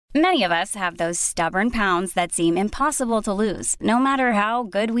Many of us have those stubborn pounds that seem impossible to lose, no matter how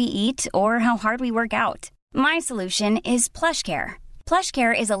good we eat or how hard we work out. My solution is PlushCare.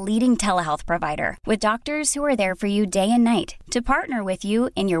 PlushCare is a leading telehealth provider with doctors who are there for you day and night to partner with you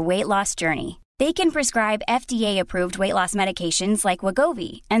in your weight loss journey. They can prescribe FDA-approved weight loss medications like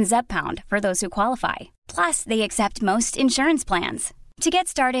Wegovy and Zepbound for those who qualify. Plus, they accept most insurance plans. To get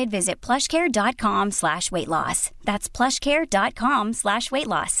started, visit plushcare.com/weightloss. That's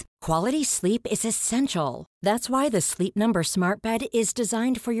plushcare.com/weightloss. Quality sleep is essential. That's why the Sleep Number Smart Bed is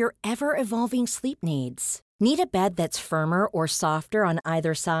designed for your ever-evolving sleep needs. Need a bed that's firmer or softer on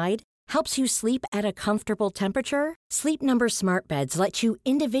either side? Helps you sleep at a comfortable temperature? Sleep Number Smart Beds let you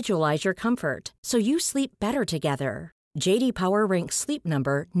individualize your comfort, so you sleep better together. J.D. Power ranks Sleep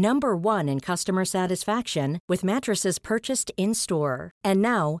Number number 1 in customer satisfaction with mattresses purchased in-store. And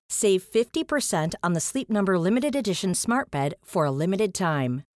now, save 50% on the Sleep Number Limited Edition Smart Bed for a limited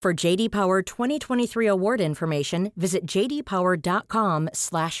time. For J.D. Power 2023 award information, visit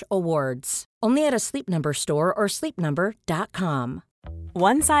jdpower.com/awards. Only at a Sleep Number store or sleepnumber.com.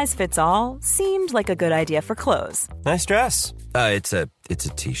 One size fits all seemed like a good idea for clothes. Nice dress. It's a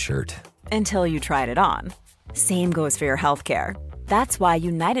t-shirt. Until you tried it on. Same goes for your healthcare. That's why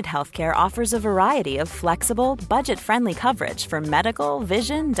United Healthcare offers a variety of flexible, budget-friendly coverage for medical,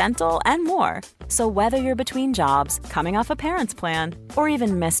 vision, dental, and more. So whether you're between jobs, coming off a parent's plan, or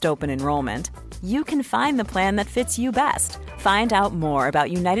even missed open enrollment, you can find the plan that fits you best. Find out more about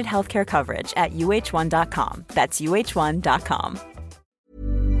United Healthcare coverage at uh1.com. That's uh1.com.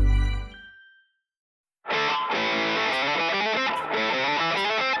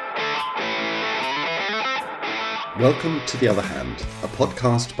 Welcome to The Other Hand, a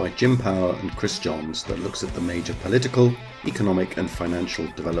podcast by Jim Power and Chris Johns that looks at the major political, economic and financial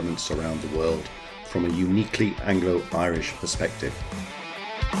developments around the world from a uniquely Anglo-Irish perspective.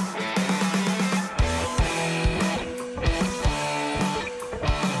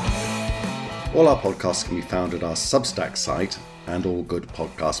 All our podcasts can be found at our Substack site and all good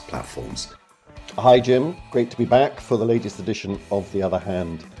podcast platforms. Hi Jim, great to be back for the latest edition of The Other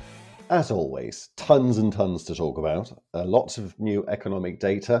Hand. As always, tons and tons to talk about, lots of new economic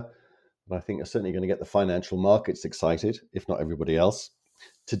data, and I think are certainly going to get the financial markets excited, if not everybody else.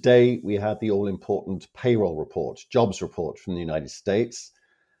 Today, we had the all-important payroll report, jobs report from the United States,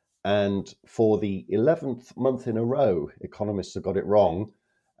 and for the 11th month in a row, economists have got it wrong,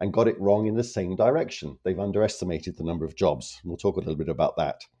 and got it wrong in the same direction. They've underestimated the number of jobs. We'll talk a little bit about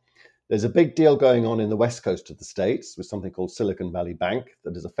that. There's a big deal going on in the west coast of the States with something called Silicon Valley Bank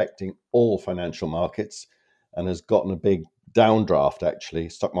that is affecting all financial markets and has gotten a big downdraft, actually.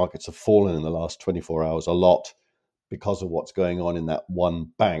 Stock markets have fallen in the last 24 hours a lot because of what's going on in that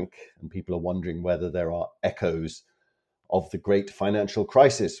one bank. And people are wondering whether there are echoes of the great financial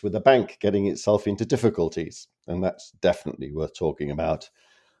crisis with the bank getting itself into difficulties. And that's definitely worth talking about.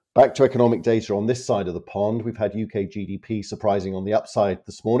 Back to economic data on this side of the pond. We've had UK GDP surprising on the upside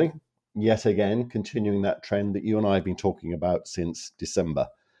this morning. Yet again, continuing that trend that you and I have been talking about since December.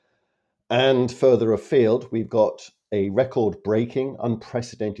 And further afield, we've got a record-breaking,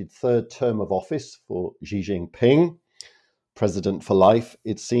 unprecedented third term of office for Xi Jinping, president for life,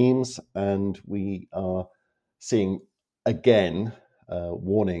 it seems. And we are seeing, again,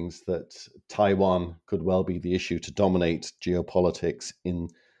 warnings that Taiwan could well be the issue to dominate geopolitics in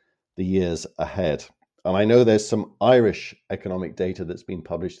the years ahead. And I know there's some Irish economic data that's been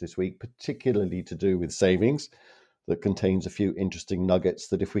published this week, particularly to do with savings, that contains a few interesting nuggets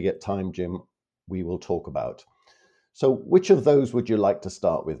that if we get time, Jim, we will talk about. So which of those would you like to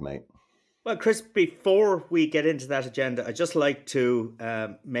start with, mate? Well, Chris, before we get into that agenda, I'd just like to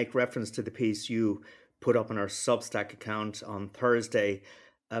make reference to the piece you put up on our Substack account on Thursday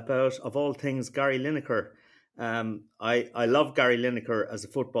about, of all things, Gary Lineker. I love Gary Lineker as a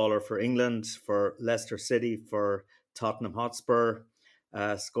footballer for England, for Leicester City, for Tottenham Hotspur,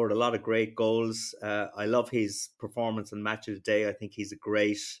 scored a lot of great goals. I love his performance in Match of the Day. I think he's a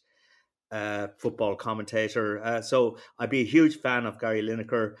great football commentator. So I'd be a huge fan of Gary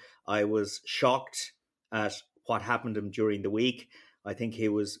Lineker. I was shocked at what happened to him during the week. I think he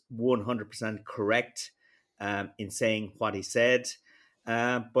was 100% correct in saying what he said,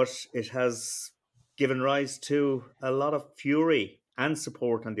 but it has given rise to a lot of fury and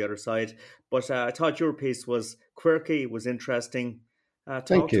support on the other side. But I thought your piece was quirky, was interesting.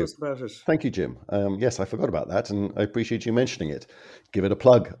 Talk to us about it. Thank you, Jim. Yes, I forgot about that, and I appreciate you mentioning it. Give it a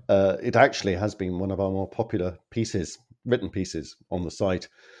plug. It actually has been one of our more popular pieces, written pieces on the site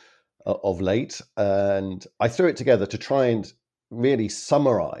of late. And I threw it together to try and really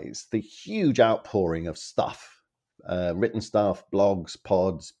summarize the huge outpouring of stuff written stuff, blogs,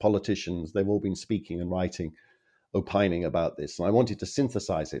 pods, politicians. They've all been speaking and writing, opining about this. And I wanted to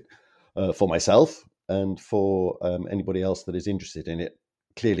synthesize it for myself and for anybody else that is interested in it.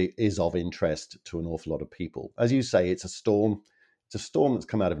 Clearly is of interest to an awful lot of people. As you say, it's a storm. It's a storm that's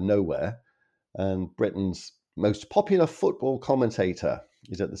come out of nowhere. And Britain's most popular football commentator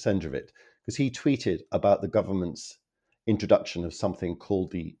is at the centre of it, because he tweeted about the government's introduction of something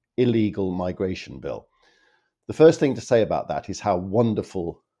called the Illegal Migration Bill. The first thing to say about that is how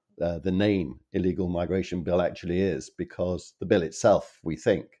wonderful the name Illegal Migration Bill actually is, because the bill itself, we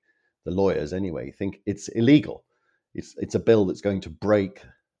think, the lawyers anyway, think it's illegal. It's a bill that's going to break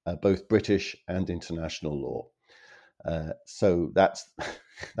both British and international law. So that's,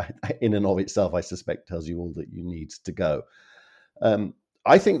 in and of itself, I suspect, tells you all that you need to go.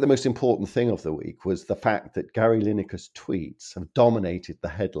 I think the most important thing of the week was the fact that Gary Lineker's tweets have dominated the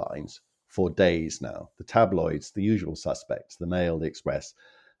headlines for days now. The tabloids, the usual suspects, the Mail, the Express,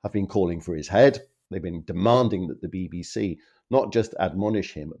 have been calling for his head. They've been demanding that the BBC not just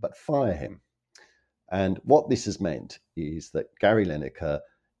admonish him, but fire him. And what this has meant is that Gary Lineker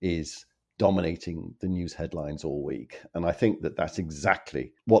is dominating the news headlines all week. And I think that that's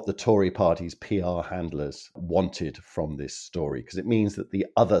exactly what the Tory party's PR handlers wanted from this story, because it means that the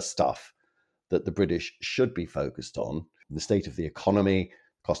other stuff that the British should be focused on, the state of the economy,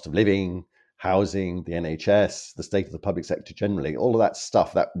 cost of living, housing, the NHS, the state of the public sector generally, all of that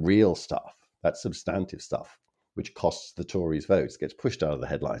stuff, that real stuff, that substantive stuff, which costs the Tories votes, gets pushed out of the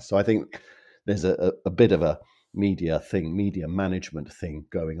headlines. So I think there's a bit of a media management thing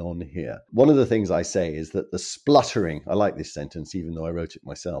going on here. One of the things I say is that the spluttering, I like this sentence, even though I wrote it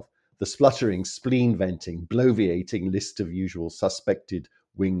myself, the spluttering, spleen-venting, bloviating list of usual suspected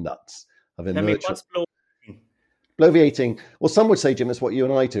wingnuts have emerged. Tell me, what's bloviating? Bloviating, well, some would say, Jim, it's what you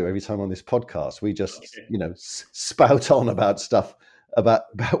and I do every time on this podcast. We just, spout on about stuff about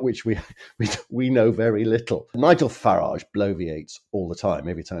which we know very little. Nigel Farage bloviates all the time,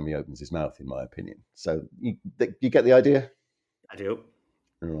 every time he opens his mouth, in my opinion. So you get the idea? I do.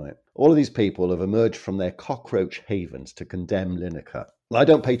 Right. All of these people have emerged from their cockroach havens to condemn Lineker. I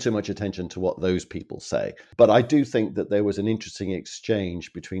don't pay too much attention to what those people say, but I do think that there was an interesting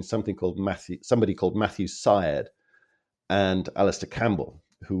exchange between somebody called Matthew Syed and Alistair Campbell,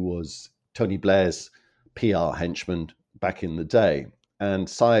 who was Tony Blair's PR henchman back in the day. And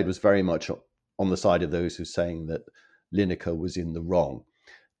Syed was very much on the side of those who are saying that Lineker was in the wrong.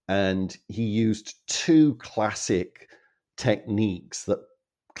 And he used two classic techniques that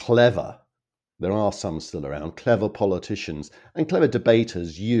there are some still around, clever politicians and clever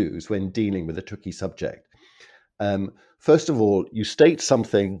debaters use when dealing with a tricky subject. First of all, you state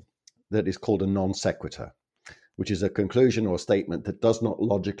something that is called a non sequitur, which is a conclusion or statement that does not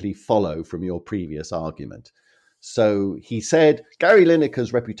logically follow from your previous argument. So he said, Gary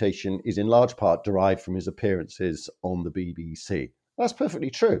Lineker's reputation is in large part derived from his appearances on the BBC. That's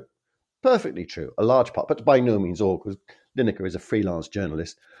perfectly true. Perfectly true. A large part, but by no means all, because Lineker is a freelance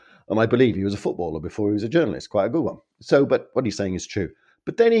journalist. And I believe he was a footballer before he was a journalist, quite a good one. So, but what he's saying is true.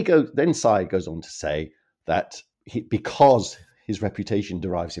 But then Syed goes on to say that because his reputation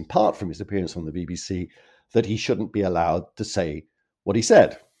derives in part from his appearance on the BBC, that he shouldn't be allowed to say what he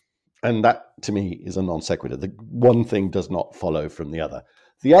said. And that, to me, is a non sequitur. The one thing does not follow from the other.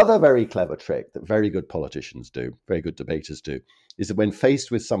 The other very clever trick that very good politicians do, very good debaters do, is that when faced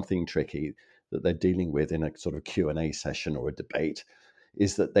with something tricky that they're dealing with in a sort of Q&A session or a debate,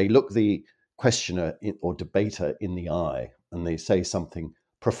 is that they look the questioner or debater in the eye and they say something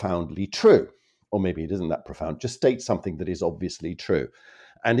profoundly true. Or maybe it isn't that profound, just state something that is obviously true.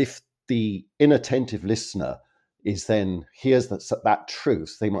 And if the inattentive listener hears that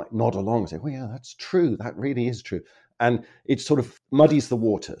truth, they might nod along and say, well, yeah, that's true. That really is true. And it sort of muddies the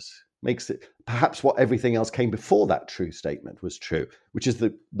waters, makes it perhaps what everything else came before that true statement was true, which is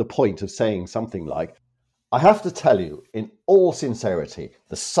the point of saying something like, I have to tell you, in all sincerity,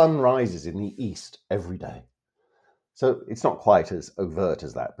 the sun rises in the east every day. So it's not quite as overt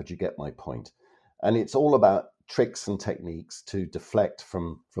as that, but you get my point. And it's all about tricks and techniques to deflect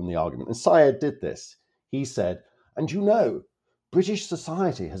from the argument. And Syed did this. He said, and British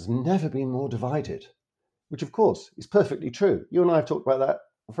society has never been more divided, which of course is perfectly true. You and I have talked about that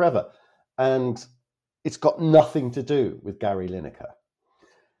forever. And it's got nothing to do with Gary Lineker.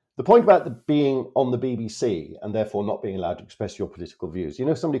 The point about being on the BBC and therefore not being allowed to express your political views, you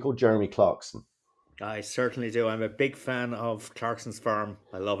know somebody called Jeremy Clarkson? I certainly do. I'm a big fan of Clarkson's Farm.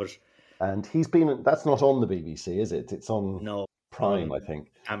 I love it. And that's not on the BBC, is it? It's on Prime, I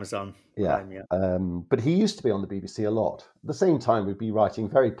think. Amazon. Yeah. Prime, yeah. But he used to be on the BBC a lot. At the same time, we'd be writing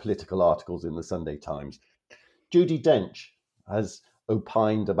very political articles in the Sunday Times. Judi Dench has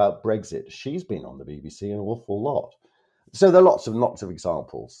opined about Brexit. She's been on the BBC an awful lot. So there are lots of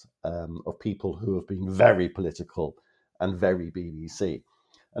examples of people who have been very political and very BBC.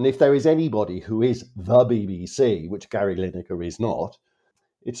 And if there is anybody who is the BBC, which Gary Lineker is not,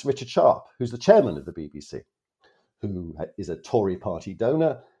 it's Richard Sharp, who's the chairman of the BBC, who is a Tory party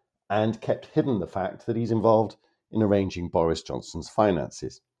donor and kept hidden the fact that he's involved in arranging Boris Johnson's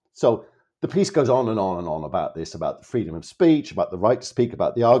finances. So the piece goes on and on and on about this, about the freedom of speech, about the right to speak,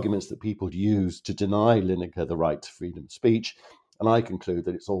 about the arguments that people use to deny Lineker the right to freedom of speech. And I conclude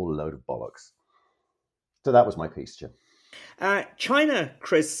that it's all a load of bollocks. So that was my piece, Jim. China,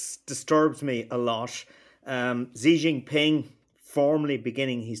 Chris, disturbs me a lot. Xi Jinping formally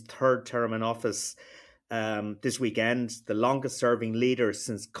beginning his third term in office this weekend, the longest serving leader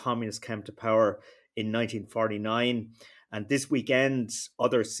since communists came to power in 1949. And this weekend,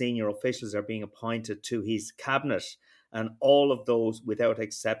 other senior officials are being appointed to his cabinet. And all of those, without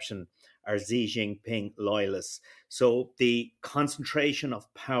exception, are Xi Jinping loyalists. So the concentration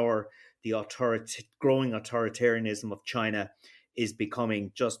of power, the growing authoritarianism of China is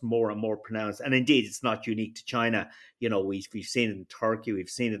becoming just more and more pronounced. And indeed, it's not unique to China. You know, we've seen it in Turkey, we've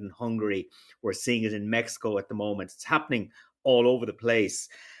seen it in Hungary, we're seeing it in Mexico at the moment. It's happening all over the place.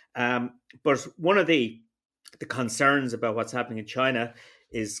 But one of the concerns about what's happening in China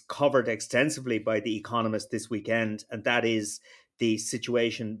is covered extensively by The Economist this weekend, and that is the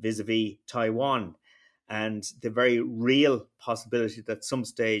situation vis-a-vis Taiwan and the very real possibility that some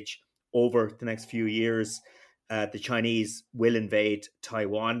stage over the next few years, the Chinese will invade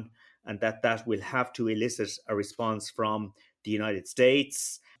Taiwan, and that will have to elicit a response from the United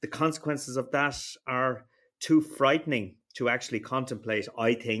States. The consequences of that are too frightening to actually contemplate,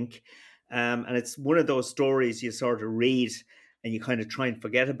 I think. And it's one of those stories you sort of read and you kind of try and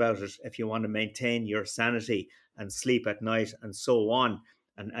forget about it if you want to maintain your sanity and sleep at night and so on.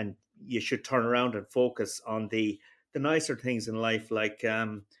 And you should turn around and focus on the nicer things in life, like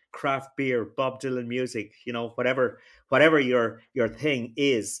craft beer, Bob Dylan music, you know, whatever your thing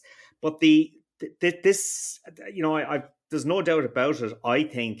is. But this, you know, I there's no doubt about it. I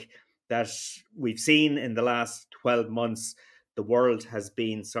think that we've seen in the last 12 months, the world has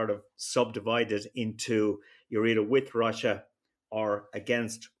been sort of subdivided into you're either with Russia or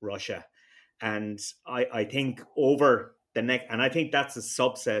against Russia. And I think over the next, and I think that's a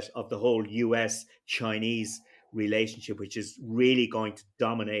subset of the whole US-Chinese relationship, which is really going to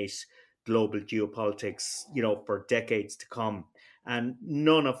dominate global geopolitics, you know, for decades to come. And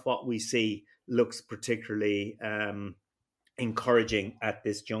none of what we see looks particularly encouraging at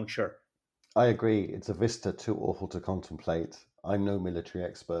this juncture. I agree. It's a vista too awful to contemplate. I'm no military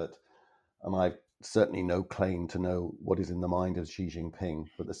expert, and I've certainly no claim to know what is in the mind of Xi Jinping,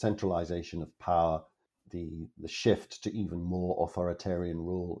 but the centralization of power, the shift to even more authoritarian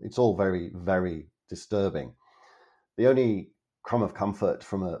rule, it's all very, very disturbing. The only crumb of comfort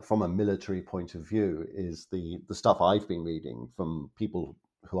from a military point of view is the stuff I've been reading from people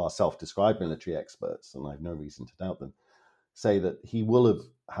who are self-described military experts, and I've no reason to doubt them, say that he will have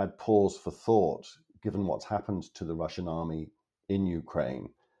had pause for thought given what's happened to the Russian army in Ukraine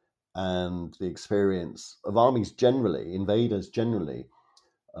and the experience of armies generally, invaders generally,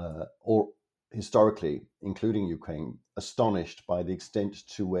 or historically, including Ukraine, astonished by the extent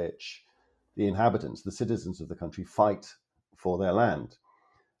to which the inhabitants, the citizens of the country, fight for their land.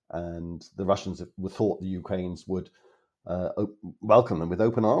 And the Russians were thought the Ukrainians would welcome them with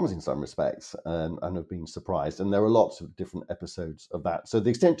open arms in some respects, and have been surprised. And there are lots of different episodes of that. So the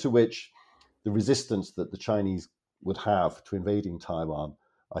extent to which the resistance that the Chinese would have to invading Taiwan,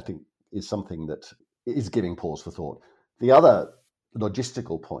 I think, is something that is giving pause for thought. The other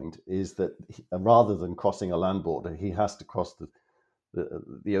logistical point is that rather than crossing a land border, he has to cross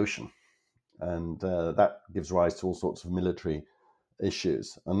the ocean. And that gives rise to all sorts of military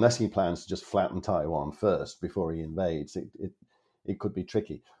issues. Unless he plans to just flatten Taiwan first before he invades, it could be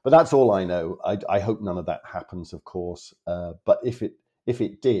tricky. But that's all I know. I hope none of that happens, of course. But if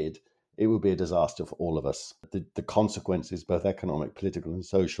it did, it would be a disaster for all of us. The consequences, both economic, political, and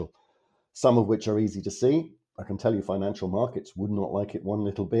social, some of which are easy to see. I can tell you financial markets would not like it one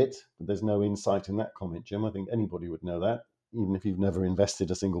little bit, but there's no insight in that comment, Jim. I think anybody would know that. Even if you've never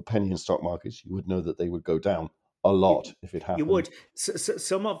invested a single penny in stock markets, you would know that they would go down a lot if it happened. You would. So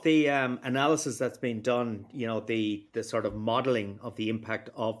some of the analysis that's been done, you know, the sort of modeling of the impact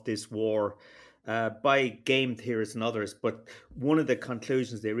of this war by game theorists and others. But one of the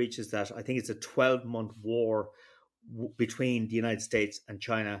conclusions they reach is that I think it's a 12-month war between the United States and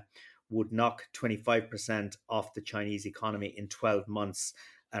China would knock 25% off the Chinese economy in 12 months.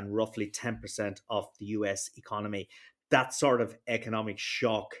 and roughly 10% of the US economy. That sort of economic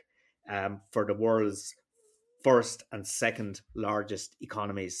shock for the world's first and second largest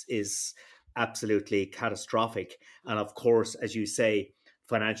economies is absolutely catastrophic. And of course, as you say,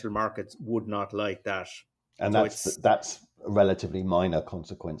 financial markets would not like that. And So that's a relatively minor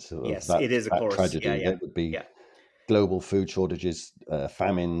consequence of yes, that, it is, of course. tragedy. Yeah. There would be global food shortages,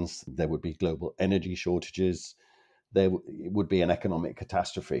 famines, there would be global energy shortages, it would be an economic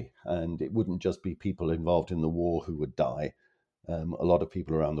catastrophe. And it wouldn't just be people involved in the war who would die. A lot of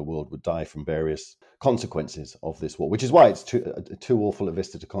people around the world would die from various consequences of this war, which is why it's too awful a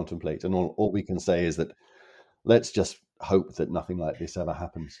vista to contemplate. And all we can say is that let's just hope that nothing like this ever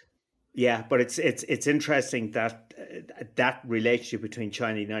happens. Yeah, but it's interesting that that relationship between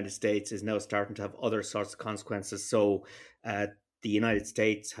China and the United States is now starting to have other sorts of consequences. So the United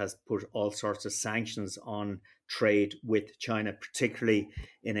States has put all sorts of sanctions on trade with China, particularly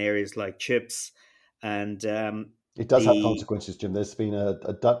in areas like chips. And it does have consequences, Jim. There's been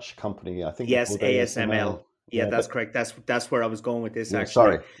a Dutch company, I think they're called ASML. Yeah, that's correct. That's where I was going with this, actually.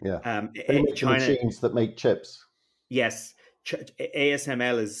 Sorry, yeah. They make China, machines that make chips. Yes.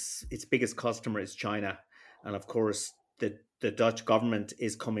 ASML its biggest customer is China. And of course, the Dutch government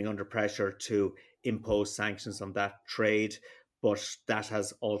is coming under pressure to impose sanctions on that trade. But that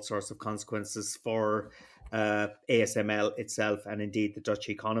has all sorts of consequences for ASML itself and indeed the Dutch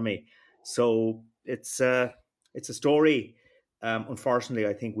economy. So it's a story, unfortunately,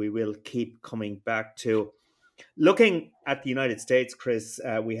 I think we will keep coming back to. Looking at the United States, Chris,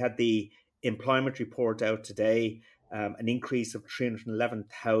 we had the employment report out today, an increase of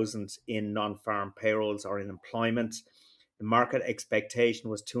 311,000 in non-farm payrolls or in employment. The market expectation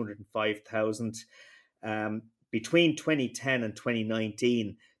was 205,000. Between 2010 and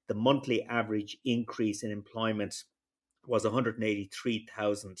 2019, the monthly average increase in employment was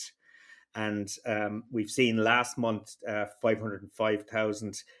 183,000. And we've seen last month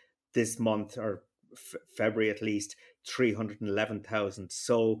 505,000, this month, or February at least, 311,000.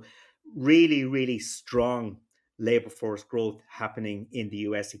 So really, really strong labour force growth happening in the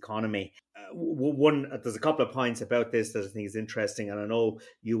US economy. There's a couple of points about this that I think is interesting, and I know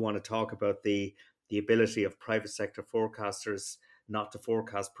you want to talk about the ability of private sector forecasters not to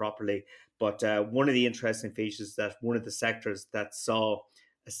forecast properly. But one of the interesting features is that one of the sectors that saw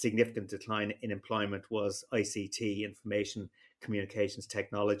a significant decline in employment was ICT, information communications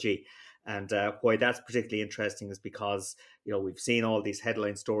technology. And why that's particularly interesting is because, we've seen all these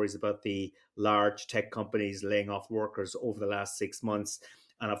headline stories about the large tech companies laying off workers over the last 6 months.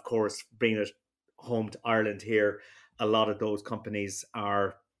 And of course, bringing it home to Ireland here, a lot of those companies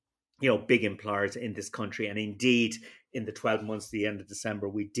are, big employers in this country. And indeed, in the 12 months to the end of December,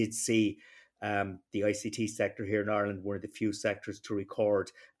 we did see the ICT sector here in Ireland, one of the few sectors to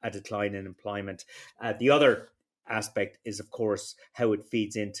record a decline in employment. The other aspect is, of course, how it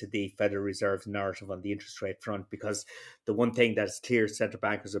feeds into the Federal Reserve's narrative on the interest rate front, because the one thing that is clear central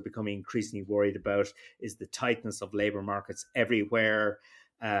bankers are becoming increasingly worried about is the tightness of labour markets everywhere,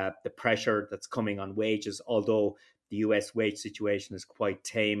 the pressure that's coming on wages, although the US wage situation is quite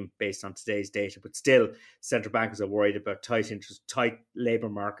tame based on today's data. But still, central bankers are worried about tight labour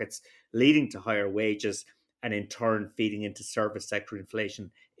markets leading to higher wages and in turn feeding into service sector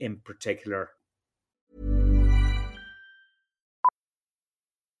inflation in particular.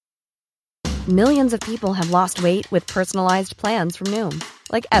 Millions of people have lost weight with personalized plans from Noom.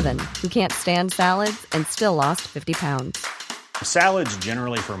 Like Evan, who can't stand salads and still lost 50 pounds. Salads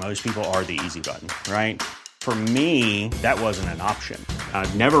generally for most people are the easy button, right? For me, that wasn't an option.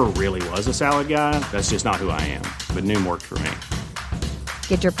 I never really was a salad guy. That's just not who I am. But Noom worked for me.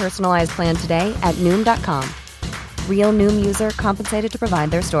 Get your personalized plan today at Noom.com. Real Noom user compensated to provide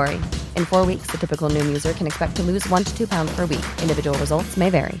their story. In 4 weeks, the typical Noom user can expect to lose 1 to 2 pounds per week. Individual results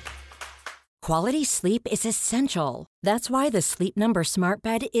may vary. Quality sleep is essential. That's why the Sleep Number Smart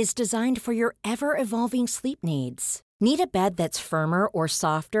Bed is designed for your ever-evolving sleep needs. Need a bed that's firmer or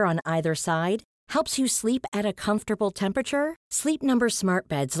softer on either side? Helps you sleep at a comfortable temperature? Sleep Number Smart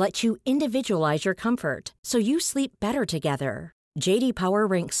Beds let you individualize your comfort, so you sleep better together. J.D. Power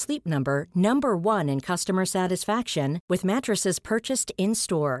ranks Sleep Number number 1 in customer satisfaction with mattresses purchased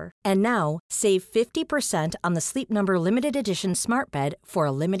in-store. And now, save 50% on the Sleep Number Limited Edition Smart Bed for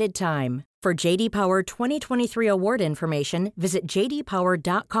a limited time. For J.D. Power 2023 award information, visit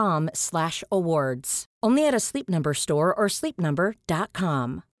jdpower.com/awards. Only at a Sleep Number store or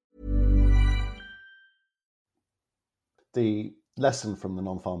sleepnumber.com. The lesson from the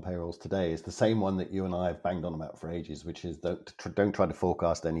non-farm payrolls today is the same one that you and I have banged on about for ages, which is don't try to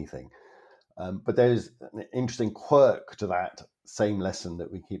forecast anything. But there's an interesting quirk to that same lesson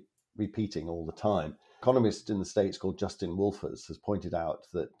that we keep repeating all the time. Economist in the States called Justin Wolfers has pointed out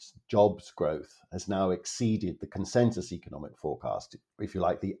that jobs growth has now exceeded the consensus economic forecast, if you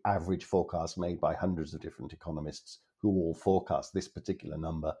like, the average forecast made by hundreds of different economists who all forecast this particular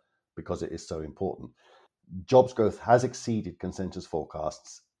number because it is so important. Jobs growth has exceeded consensus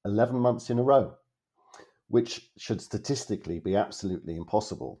forecasts 11 months in a row, which should statistically be absolutely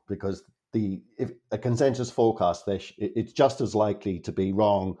impossible, because if a consensus forecast, it's just as likely to be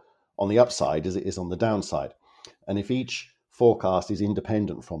wrong on the upside as it is on the downside. And if each forecast is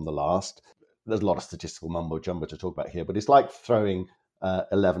independent from the last, there's a lot of statistical mumbo jumbo to talk about here, but it's like throwing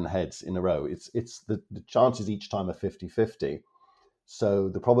 11 heads in a row. It's the chances each time are 50-50. So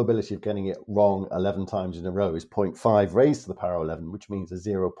the probability of getting it wrong 11 times in a row is 0.5 raised to the power 11, which means a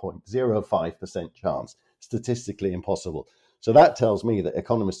 0.05% chance. Statistically impossible. So that tells me that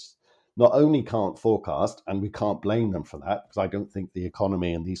economists not only can't forecast, and we can't blame them for that, because I don't think the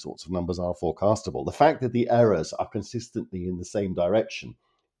economy and these sorts of numbers are forecastable. The fact that the errors are consistently in the same direction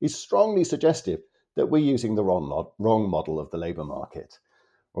is strongly suggestive that we're using the wrong model of the labour market,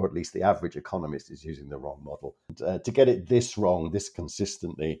 or at least the average economist is using the wrong model. And, to get it this wrong, this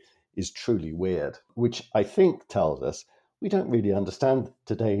consistently, is truly weird, which I think tells us we don't really understand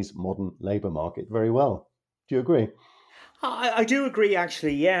today's modern labour market very well. Do you agree? I do agree,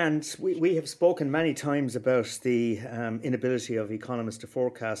 actually, yeah. And we have spoken many times about the inability of economists to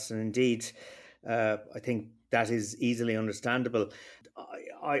forecast. And indeed, I think that is easily understandable.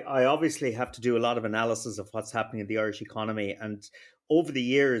 I obviously have to do a lot of analysis of what's happening in the Irish economy. And over the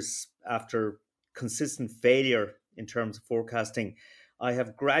years, after consistent failure in terms of forecasting, I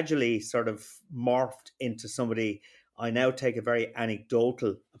have gradually sort of morphed into somebody. I now take a very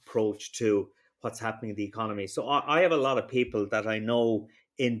anecdotal approach to what's happening in the economy. So I have a lot of people that I know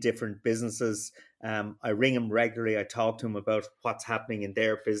in different businesses. I ring them regularly. I talk to them about what's happening in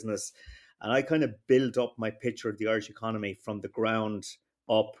their business. And I kind of build up my picture of the Irish economy from the ground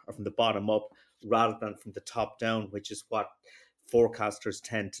up, or from the bottom up, rather than from the top down, which is what forecasters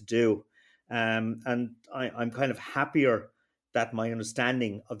tend to do. And I'm kind of happier that my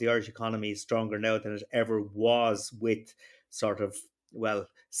understanding of the Irish economy is stronger now than it ever was, with sort of, well,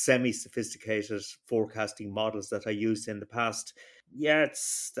 semi-sophisticated forecasting models that I used in the past. Yeah,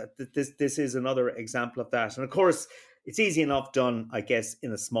 it's that this is another example of that. And of course, it's easy enough done, I guess,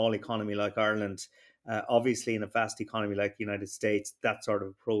 in a small economy like Ireland. Obviously, in a vast economy like the United States, that sort of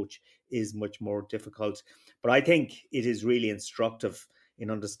approach is much more difficult. But I think it is really instructive in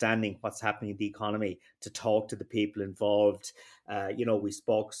understanding what's happening in the economy to talk to the people involved. We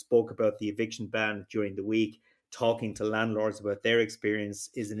spoke about the eviction ban during the week. Talking to landlords about their experience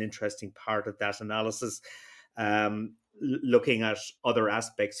is an interesting part of that analysis. Looking at other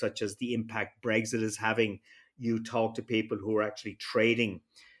aspects, such as the impact Brexit is having, you talk to people who are actually trading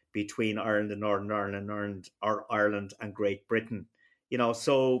between Ireland and Northern Ireland, or Ireland and Great Britain.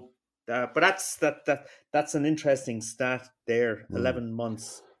 But that's an interesting stat there. 11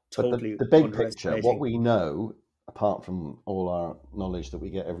 months, totally. But the big picture, what we know, apart from all our knowledge that we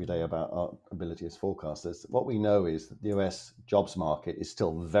get every day about our ability as forecasters, what we know is that the US jobs market is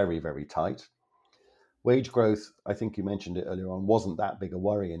still very, very tight. Wage growth, I think you mentioned it earlier on, wasn't that big a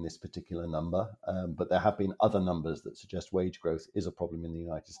worry in this particular number, but there have been other numbers that suggest wage growth is a problem in the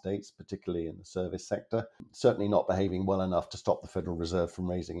United States, particularly in the service sector. Certainly not behaving well enough to stop the Federal Reserve from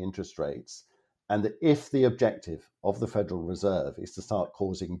raising interest rates. And that if the objective of the Federal Reserve is to start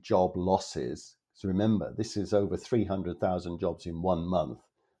causing job losses, so remember, this is over 300,000 jobs in 1 month,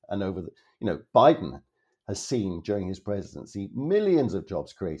 and Biden has seen during his presidency millions of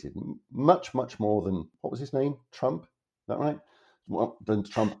jobs created, much, much more than, what was his name? Trump? Is that right? Than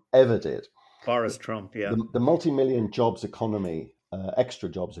Trump ever did. Boris Trump, yeah. The multi-million jobs economy, extra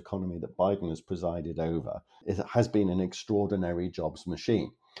jobs economy that Biden has presided over, has been an extraordinary jobs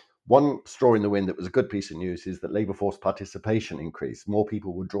machine. One straw in the wind that was a good piece of news is that labour force participation increased. More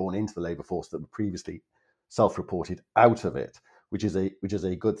people were drawn into the labour force that were previously self-reported out of it, which is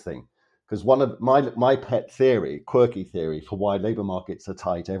a good thing. Because one of my pet theory, quirky theory, for why labour markets are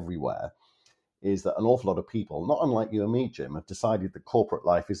tight everywhere is that an awful lot of people, not unlike you and me, Jim, have decided that corporate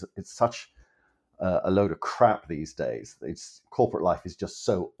life it's such a load of crap these days. Corporate life is just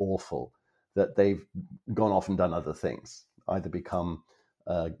so awful that they've gone off and done other things, either become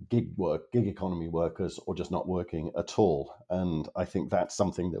gig economy workers, or just not working at all. And I think that's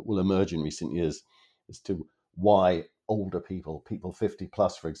something that will emerge in recent years as to why older people 50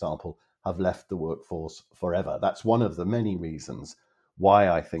 plus, for example, have left the workforce forever. That's one of the many reasons why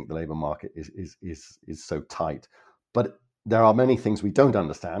I think the labour market is so tight. But there are many things we don't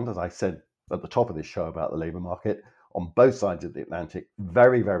understand, as I said at the top of this show about the labour market on both sides of the Atlantic,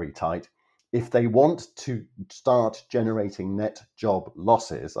 very, very tight. If they want to start generating net job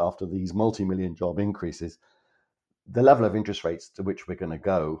losses after these multi-million job increases, the level of interest rates to which we're going to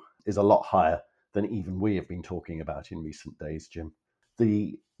go is a lot higher than even we have been talking about in recent days, Jim.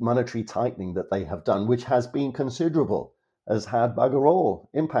 The monetary tightening that they have done, which has been considerable, has had bugger all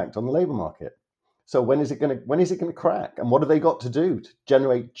impact on the labour market. So when is it going to crack? And what have they got to do to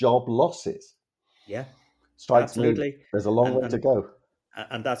generate job losses? Yeah, Strikes absolutely. me there's a long way to go.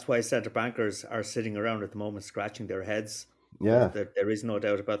 And that's why central bankers are sitting around at the moment scratching their heads. Yeah. There is no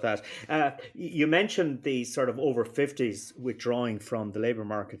doubt about that. You mentioned the sort of over 50s withdrawing from the labour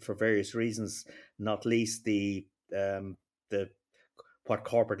market for various reasons, not least the what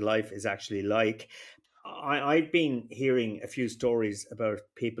corporate life is actually like. I've been hearing a few stories about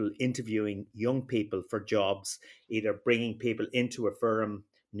people interviewing young people for jobs, either bringing people into a firm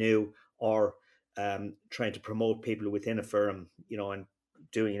new or trying to promote people within a firm, and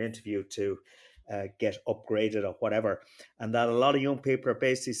doing an interview to get upgraded or whatever. And that a lot of young people are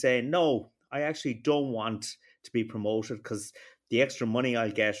basically saying, no, I actually don't want to be promoted because the extra money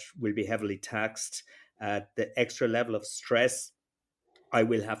I'll get will be heavily taxed. The extra level of stress I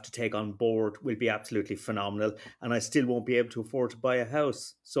will have to take on board will be absolutely phenomenal, and I still won't be able to afford to buy a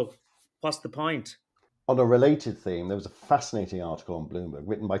house. So what's the point? On a related theme, there was a fascinating article on Bloomberg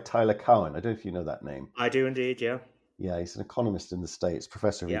written by Tyler Cowen. I don't know if you know that name. I do indeed, yeah. Yeah, he's an economist in the States,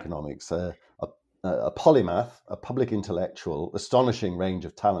 professor of Yeah. economics, a polymath, a public intellectual, astonishing range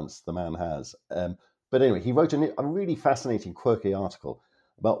of talents the man has. But anyway, he wrote a really fascinating, quirky article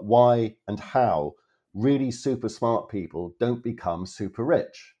about why and how really super smart people don't become super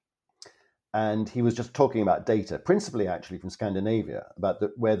rich. And he was just talking about data, principally actually from Scandinavia, about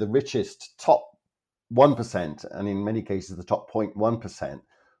where the richest top 1%, and in many cases the top 0.1%,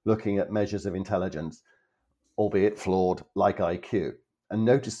 looking at measures of intelligence, albeit flawed, like IQ, and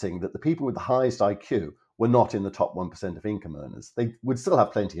noticing that the people with the highest IQ were not in the top 1% of income earners. They would still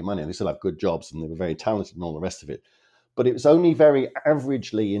have plenty of money and they still have good jobs and they were very talented and all the rest of it. But it was only very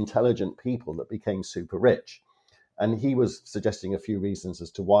averagely intelligent people that became super rich. And he was suggesting a few reasons as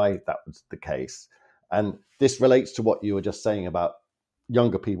to why that was the case. And this relates to what you were just saying about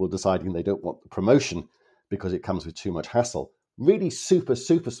younger people deciding they don't want the promotion because it comes with too much hassle. Really super,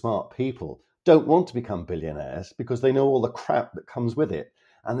 super smart people don't want to become billionaires because they know all the crap that comes with it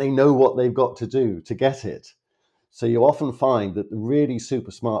and they know what they've got to do to get it. So you often find that the really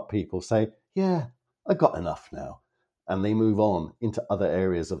super smart people say, yeah, I got enough now. And they move on into other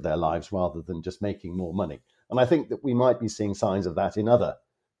areas of their lives rather than just making more money. And I think that we might be seeing signs of that in other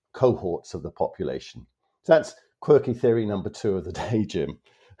cohorts of the population. So that's quirky theory number 2 of the day, Jim.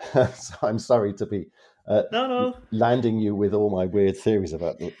 So I'm sorry to be landing you with all my weird theories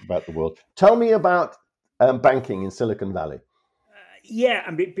about the world. Tell me about banking in Silicon Valley.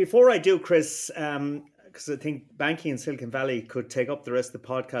 And before I do, Chris, because I think banking in Silicon Valley could take up the rest of the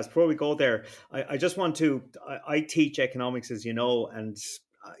podcast. Before we go there, I just want to. I teach economics, as you know, and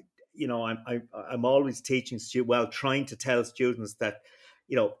I'm always teaching trying to tell students that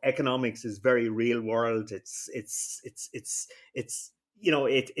economics is very real world. It's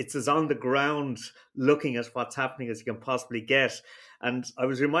as on the ground looking at what's happening as you can possibly get. And I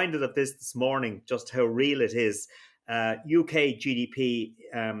was reminded of this morning, just how real it is. UK GDP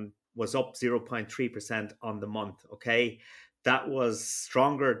was up 0.3% on the month. Okay, that was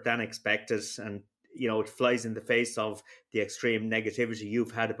stronger than expected, and it flies in the face of the extreme negativity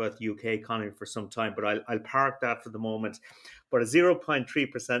you've had about the UK economy for some time. But I'll park that for the moment. But a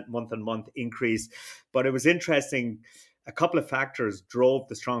 0.3% month-on-month increase. But it was interesting. A couple of factors drove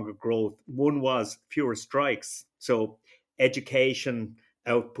the stronger growth. One was fewer strikes. So education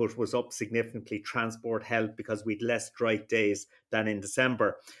output was up significantly. Transport helped because we'd less strike days than in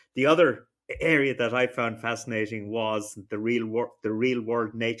December. The other area that I found fascinating was the real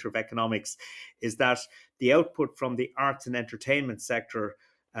world nature of economics, is that the output from the arts and entertainment sector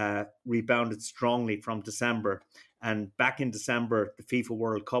rebounded strongly from December. And back in December, the FIFA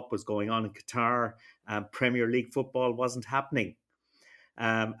World Cup was going on in Qatar. Premier League football wasn't happening.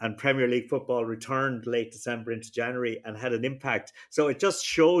 And Premier League football returned late December into January and had an impact. So it just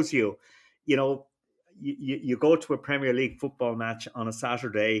shows you, you go to a Premier League football match on a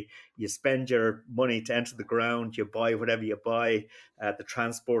Saturday, you spend your money to enter the ground, you buy whatever you buy, the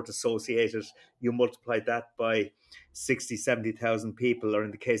transport associated, you multiply that by 60, 70,000 people, or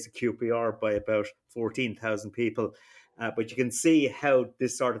in the case of QPR, by about 14,000 people. But you can see how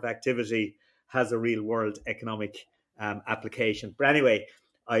this sort of activity has a real world economic application. But anyway,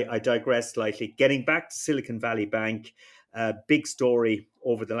 I digress slightly. Getting back to Silicon Valley Bank, Big story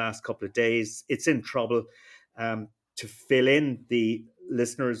over the last couple of days. It's in trouble. To fill in the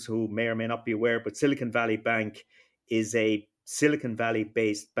listeners who may or may not be aware, but Silicon Valley Bank is a Silicon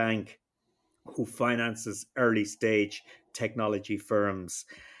Valley-based bank who finances early-stage technology firms.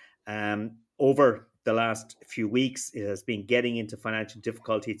 Over the last few weeks, it has been getting into financial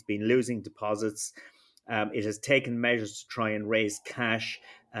difficulty. It's been losing deposits. It has taken measures to try and raise cash.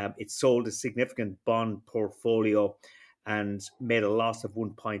 It sold a significant bond portfolio and made a loss of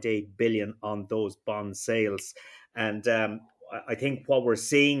 1.8 billion on those bond sales. And I think what we're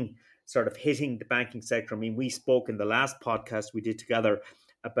seeing sort of hitting the banking sector, I mean, we spoke in the last podcast we did together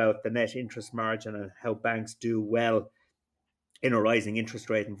about the net interest margin and how banks do well in a rising interest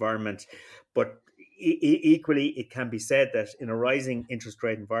rate environment. But equally, it can be said that in a rising interest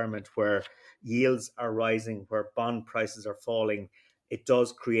rate environment where yields are rising, where bond prices are falling, it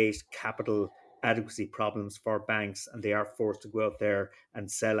does create capital adequacy problems for banks, and they are forced to go out there and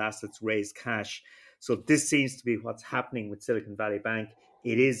sell assets, raise cash. So this seems to be what's happening with Silicon Valley Bank.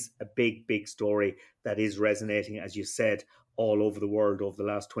 It is a big, big story that is resonating, as you said, all over the world over the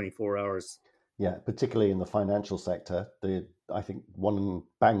last 24 hours. Yeah, particularly in the financial sector. I think one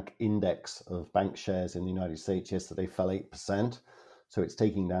bank index of bank shares in the United States yesterday fell 8%. So it's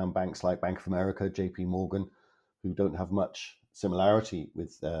taking down banks like Bank of America, JP Morgan, who don't have much similarity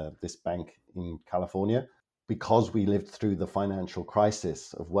with this bank in California. Because we lived through the financial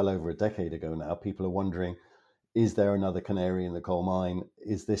crisis of well over a decade ago now, people are wondering, is there another canary in the coal mine?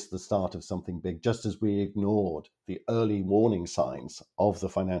 Is this the start of something big? Just as we ignored the early warning signs of the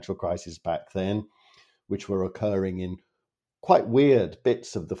financial crisis back then, which were occurring in quite weird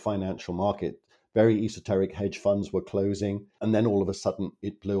bits of the financial market. Very esoteric hedge funds were closing, and then all of a sudden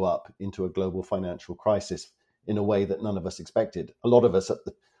it blew up into a global financial crisis in a way that none of us expected. A lot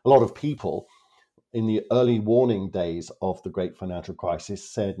of people in the early warning days of the great financial crisis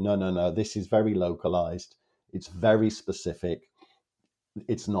said, no, this is very localized. It's very specific.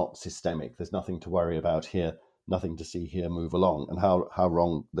 It's not systemic. There's nothing to worry about here, nothing to see here, move along, and how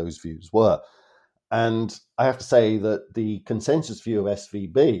wrong those views were. And I have to say that the consensus view of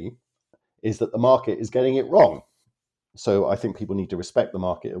SVB is that the market is getting it wrong. So I think people need to respect the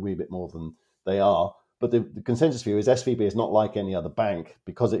market a wee bit more than they are. But the consensus view is SVB is not like any other bank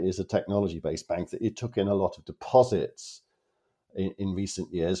because it is a technology-based bank, that it took in a lot of deposits in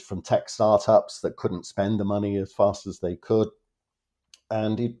recent years from tech startups that couldn't spend the money as fast as they could,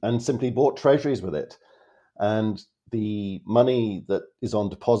 and simply bought treasuries with it. And the money that is on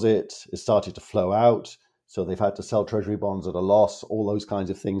deposit is started to flow out. So they've had to sell treasury bonds at a loss, all those kinds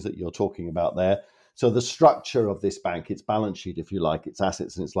of things that you're talking about there. So the structure of this bank, its balance sheet, if you like, its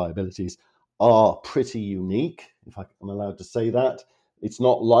assets and its liabilities are pretty unique, if I'm allowed to say that. It's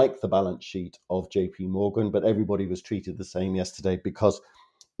not like the balance sheet of JP Morgan, but everybody was treated the same yesterday because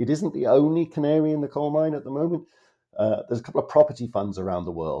it isn't the only canary in the coal mine at the moment. There's a couple of property funds around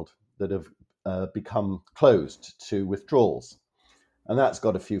the world that have become closed to withdrawals. And that's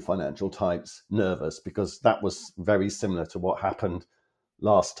got a few financial types nervous because that was very similar to what happened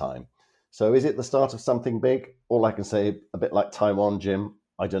last time. So is it the start of something big? All I can say, a bit like Taiwan, Jim,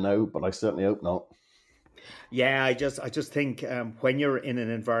 I don't know, but I certainly hope not. Yeah, I just think when you're in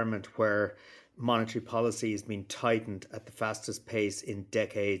an environment where monetary policy has been tightened at the fastest pace in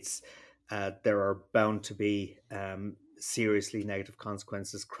decades, there are bound to be seriously negative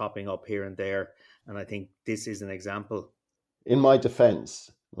consequences cropping up here and there. And I think this is an example. In my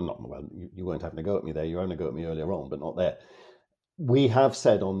defense, you weren't having a go at me there. You were having a go at me earlier on, but not there. We have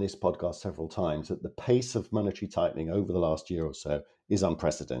said on this podcast several times that the pace of monetary tightening over the last year or so is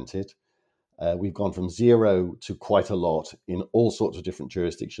unprecedented. We've gone from zero to quite a lot in all sorts of different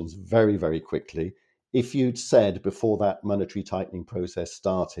jurisdictions very, very quickly. If you'd said before that monetary tightening process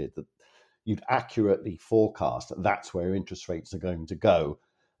started that you'd accurately forecast that that's where interest rates are going to go,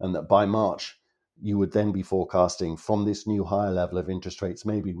 and that by March you would then be forecasting from this new higher level of interest rates,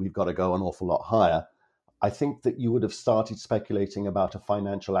 maybe we've got to go an awful lot higher, I think that you would have started speculating about a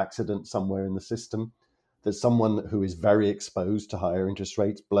financial accident somewhere in the system, that someone who is very exposed to higher interest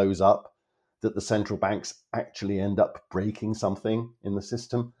rates blows up, that the central banks actually end up breaking something in the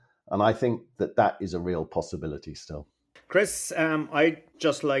system. And I think that that is a real possibility still. Chris, I'd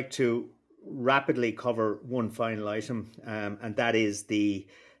just like to rapidly cover one final item, and that is the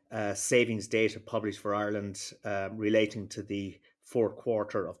savings data published for Ireland relating to the fourth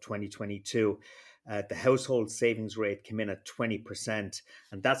quarter of 2022. The household savings rate came in at 20%,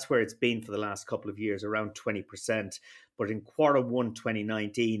 and that's where it's been for the last couple of years, around 20%. But in quarter one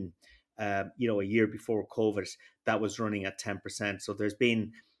 2019, a year before COVID, that was running at 10%. So there's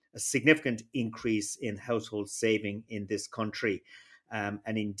been a significant increase in household saving in this country.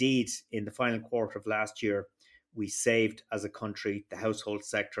 And indeed, in the final quarter of last year, we saved as a country, the household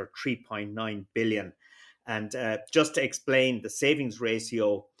sector, 3.9 billion. And just to explain, the savings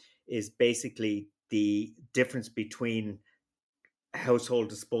ratio is basically the difference between household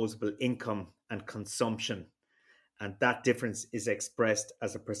disposable income and consumption. And that difference is expressed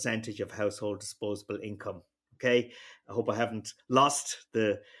as a percentage of household disposable income. Okay, I hope I haven't lost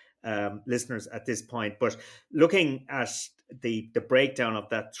the listeners at this point. But looking at the breakdown of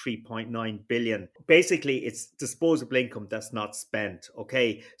that 3.9 billion, basically it's disposable income that's not spent.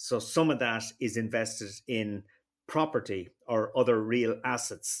 Okay, so some of that is invested in property or other real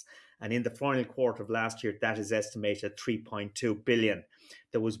assets. And in the final quarter of last year, that is estimated at 3.2 billion.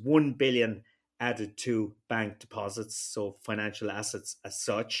 There was 1 billion added to bank deposits, so financial assets as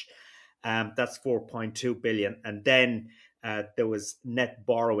such. That's 4.2 billion. And then there was net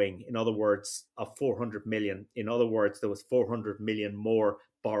borrowing, in other words, of 400 million. In other words, there was 400 million more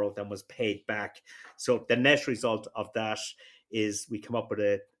borrowed than was paid back. So the net result of that is we come up with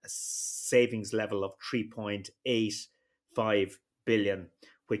a savings level of 3.85 billion,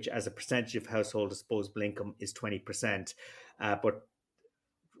 which as a percentage of household disposable income is 20%. But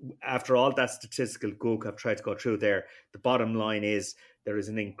after all that statistical gook I've tried to go through there, the bottom line is there is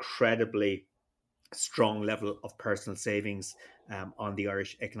an incredibly strong level of personal savings on the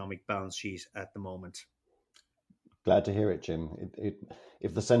Irish economic balance sheet at the moment. Glad to hear it, Jim.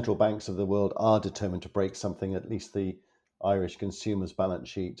 If the central banks of the world are determined to break something, at least the Irish consumer's balance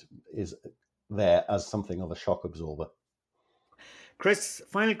sheet is there as something of a shock absorber. Chris,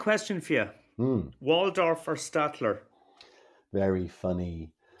 final question for you. Waldorf or Statler? Very funny.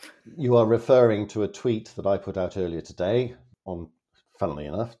 You are referring to a tweet that I put out earlier today on, funnily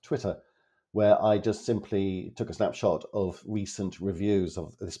enough, Twitter, where I just simply took a snapshot of recent reviews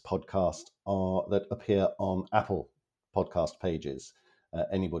of this podcast that appear on Apple podcast pages.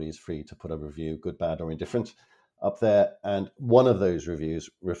 Anybody is free to put a review, good, bad, or indifferent, up there. And one of those reviews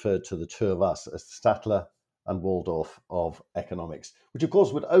referred to the two of us as Statler and Waldorf of economics, which of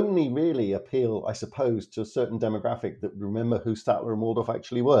course would only really appeal, I suppose, to a certain demographic that would remember who Statler and Waldorf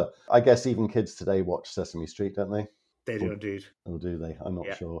actually were. I guess even kids today watch Sesame Street, don't they? They do indeed. Or do they? I'm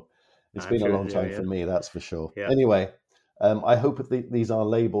not sure. It's I'm been sure a long time for me, that's for sure. Yeah. Anyway, I hope that these are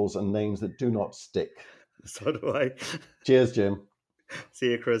labels and names that do not stick. So do I. Cheers, Jim. See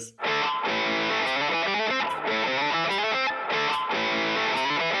you, Chris.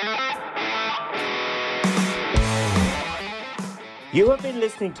 You have been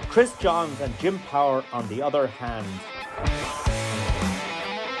listening to Chris Johns and Jim Power on The Other Hand.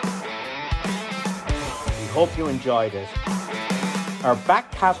 We hope you enjoyed it. Our back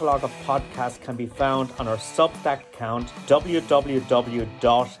catalogue of podcasts can be found on our Substack account,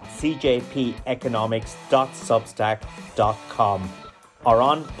 www.cjpeconomics.substack.com, or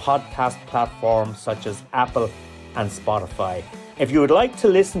on podcast platforms such as Apple and Spotify. If you would like to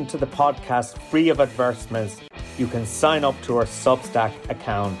listen to the podcast free of advertisements, you can sign up to our Substack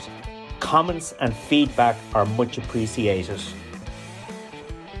account. Comments and feedback are much appreciated.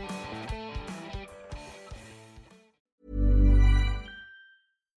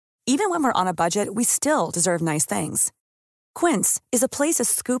 Even when we're on a budget, we still deserve nice things. Quince is a place to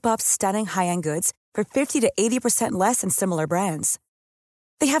scoop up stunning high-end goods for 50 to 80% less than similar brands.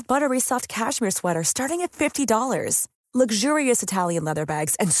 They have buttery soft cashmere sweaters starting at $50, luxurious Italian leather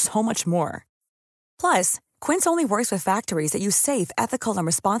bags, and so much more. Plus, Quince only works with factories that use safe, ethical, and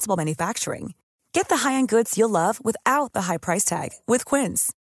responsible manufacturing. Get the high-end goods you'll love without the high price tag with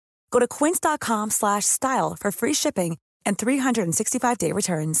Quince. Go to quince.com/style for free shipping and 365-day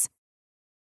returns.